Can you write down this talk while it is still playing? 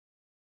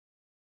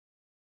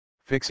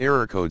Fix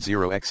error code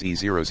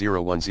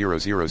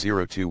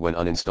 0xe0010002 when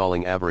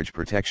uninstalling AVG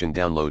Protection.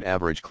 Download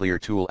AVG Clear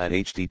tool at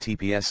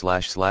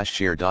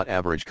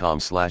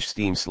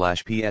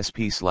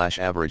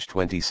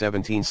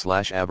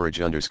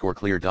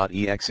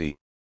https://share.avg.com/steam/psp/avg2017/avg_clear.exe.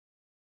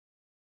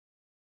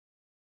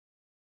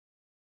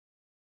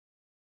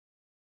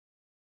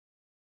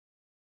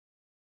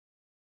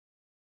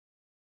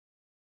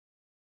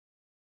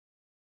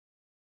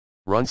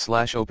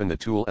 Run/open the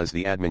tool as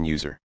the admin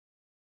user.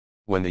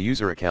 When the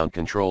user account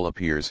control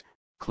appears,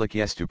 click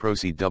Yes to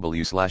proceed. The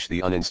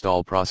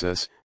uninstall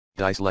process,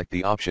 select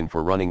the option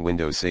for running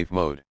Windows Safe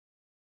Mode.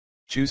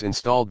 Choose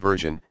installed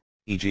version,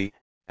 e.g.,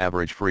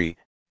 AVG Free,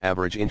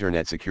 AVG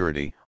Internet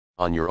Security,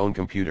 on your own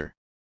computer.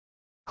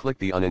 Click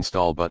the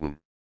Uninstall button.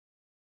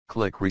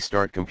 Click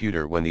Restart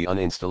Computer when the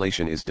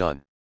uninstallation is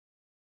done.